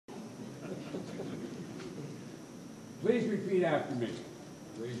Please repeat after me.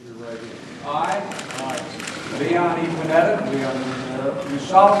 Raise your right hand. I, Leon E. Panetta, do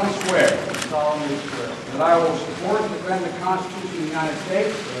solemnly swear solemnly swear that I will support and defend the Constitution of the United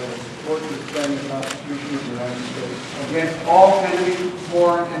States that I will support and defend the Constitution of the United States against all enemies,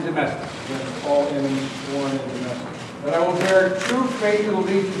 foreign and domestic. against all enemies, foreign and domestic. That I will bear true faith and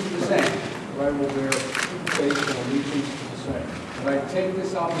allegiance to the same. That I will bear true faith and allegiance to the same. That I take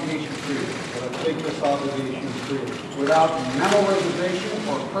this obligation freely, That I take this obligation freely, without mental reservation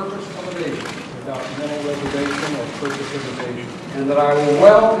or purpose of evasion. without mental reservation or purpose of evasion. And that I will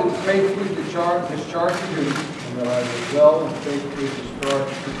well and faithfully discharge the duties And that I will well and faithfully discharge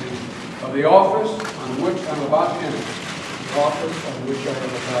the duties of the office on which I am about to enter. of the office on which I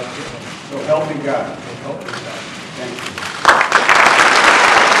am about to enter. So help me God. So help me God. Thank you.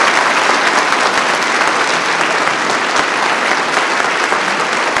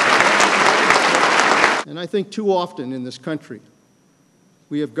 And I think too often in this country,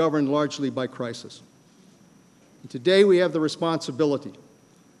 we have governed largely by crisis. And today we have the responsibility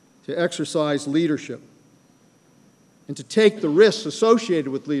to exercise leadership and to take the risks associated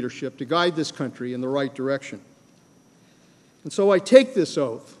with leadership to guide this country in the right direction. And so I take this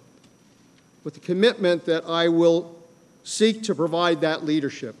oath with the commitment that I will seek to provide that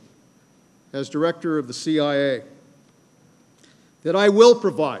leadership as director of the CIA, that I will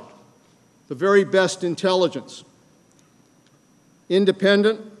provide the very best intelligence,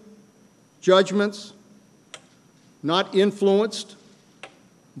 independent judgments, not influenced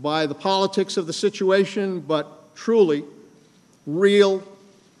by the politics of the situation, but truly real,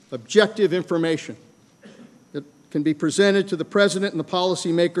 objective information that can be presented to the President and the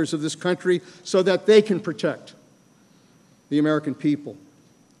policymakers of this country so that they can protect the American people.